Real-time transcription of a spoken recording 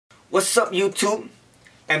What's up, YouTube?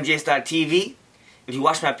 MJS.TV. If you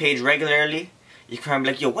watch my page regularly, you can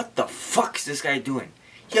be like, yo, what the fuck is this guy doing?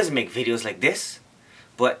 He doesn't make videos like this.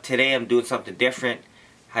 But today I'm doing something different.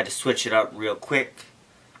 I had to switch it up real quick.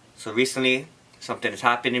 So recently, something has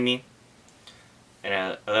happened to me. In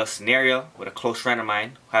a little scenario with a close friend of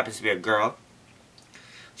mine, who happens to be a girl.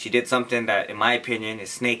 She did something that, in my opinion, is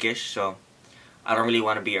snakish. So I don't really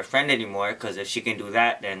want to be her friend anymore. Because if she can do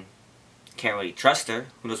that, then can't really trust her.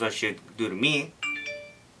 Who knows what she'd do to me?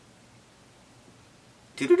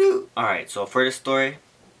 Doo-doo-doo. Alright, so for this story,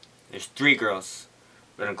 there's 3 girls.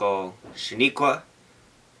 We're gonna go Shaniqua,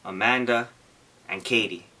 Amanda, and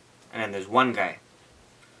Katie. And then there's 1 guy.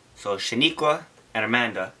 So Shaniqua and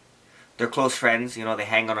Amanda, they're close friends. You know, they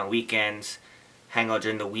hang out on weekends, hang out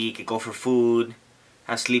during the week, go for food,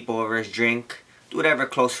 have sleepovers, drink, do whatever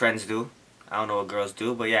close friends do. I don't know what girls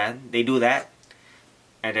do, but yeah, they do that.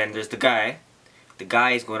 And then there's the guy. The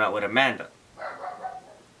guy is going out with Amanda.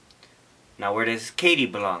 Now where does Katie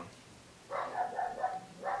belong? The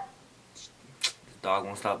dog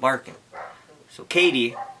won't stop barking. So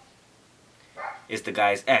Katie is the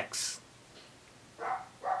guy's ex.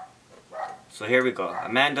 So here we go.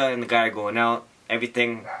 Amanda and the guy are going out.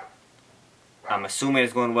 Everything, I'm assuming,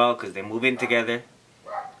 is going well because they move in together.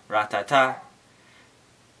 Ra-ta-ta.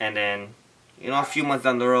 And then, you know, a few months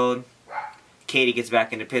down the road, Katie gets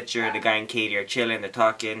back in the picture. The guy and Katie are chilling, they're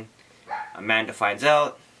talking. Amanda finds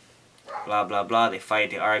out. Blah, blah, blah. They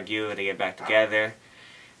fight, they argue, they get back together.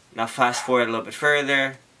 Now fast forward a little bit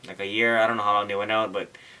further, like a year. I don't know how long they went out,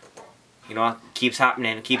 but, you know, it keeps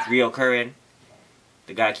happening. It keeps reoccurring.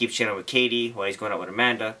 The guy keeps chilling with Katie while he's going out with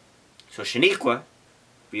Amanda. So Shaniqua,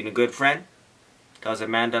 being a good friend, tells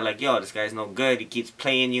Amanda, like, yo, this guy's no good. He keeps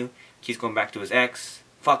playing you. Keeps going back to his ex.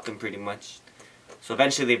 Fuck him, pretty much. So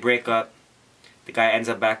eventually they break up. The guy ends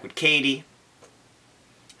up back with Katie.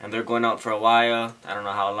 And they're going out for a while. I don't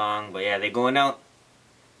know how long, but yeah, they're going out.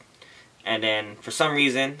 And then, for some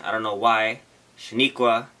reason, I don't know why,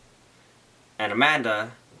 Shaniqua and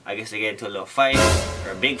Amanda, I guess they get into a little fight.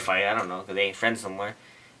 Or a big fight, I don't know, because they ain't friends somewhere.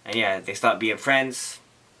 And yeah, they stop being friends.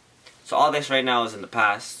 So all this right now is in the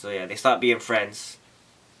past. So yeah, they stop being friends.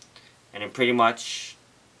 And then pretty much,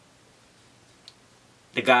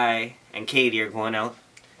 the guy and Katie are going out.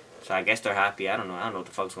 So I guess they're happy. I don't know what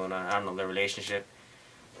the fuck's going on. I don't know their relationship.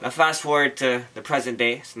 Now fast forward to the present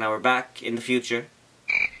day. So now we're back in the future.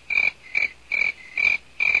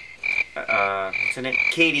 What's her name?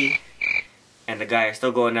 Katie and the guy are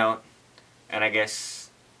still going out. And I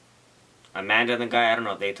guess Amanda and the guy, I don't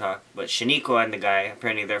know if they talk. But Shaniqua and the guy,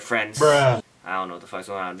 apparently they're friends. Bruh. I don't know what the fuck's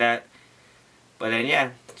going on with that. But then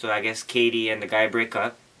yeah, so I guess Katie and the guy break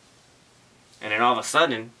up. And then all of a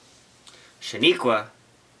sudden, Shaniqua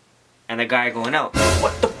and the guy going out.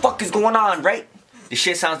 What the fuck is going on, right? This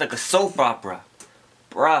shit sounds like a soap opera.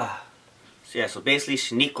 Bruh. So yeah, so basically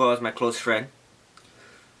Shaniqua is my close friend.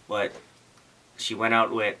 But she went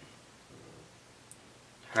out with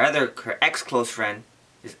her ex-close friend,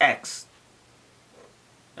 his ex.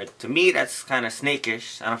 Like, to me, that's kind of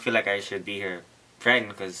snakish. I don't feel like I should be her friend,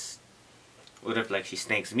 because what if, like, she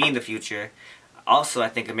snakes me in the future? Also, I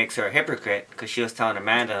think it makes her a hypocrite, because she was telling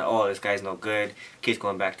Amanda, oh, this guy's no good, keeps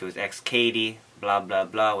going back to his ex Katie, blah, blah,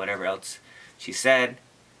 blah, whatever else she said.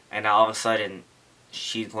 And now all of a sudden,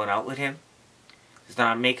 she's going out with him. Does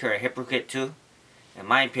that make her a hypocrite too? In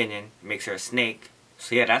my opinion, it makes her a snake.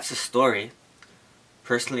 So yeah, that's the story.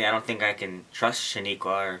 Personally, I don't think I can trust Shaniqua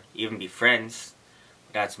or even be friends.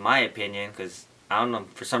 That's my opinion, because, I don't know,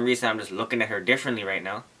 for some reason I'm just looking at her differently right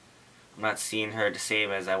now. I'm not seeing her the same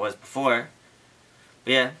as I was before.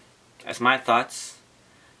 But yeah, that's my thoughts.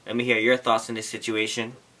 Let me hear your thoughts on this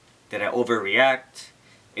situation. Did I overreact?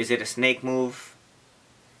 Is it a snake move?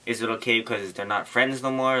 Is it okay because they're not friends no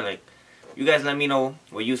more? Like, you guys let me know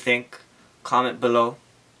what you think. Comment below.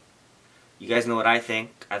 You guys know what I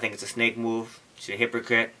think. I think it's a snake move. She's a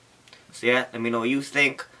hypocrite. So yeah, let me know what you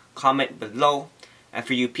think. Comment below. And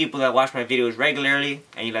for you people that watch my videos regularly,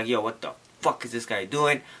 and you're like, yo, what the fuck is this guy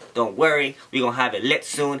doing? Don't worry, we gonna have it lit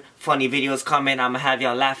soon. Funny videos coming. I'ma have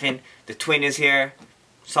y'all laughing. The twin is here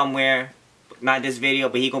somewhere. Not this video,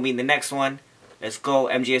 but he gonna be in the next one. Let's go.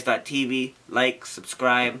 MJS.TV. Like,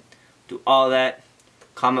 subscribe, do all that.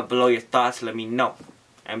 Comment below your thoughts. Let me know.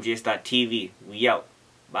 MJS.TV. We out.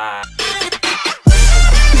 Bye.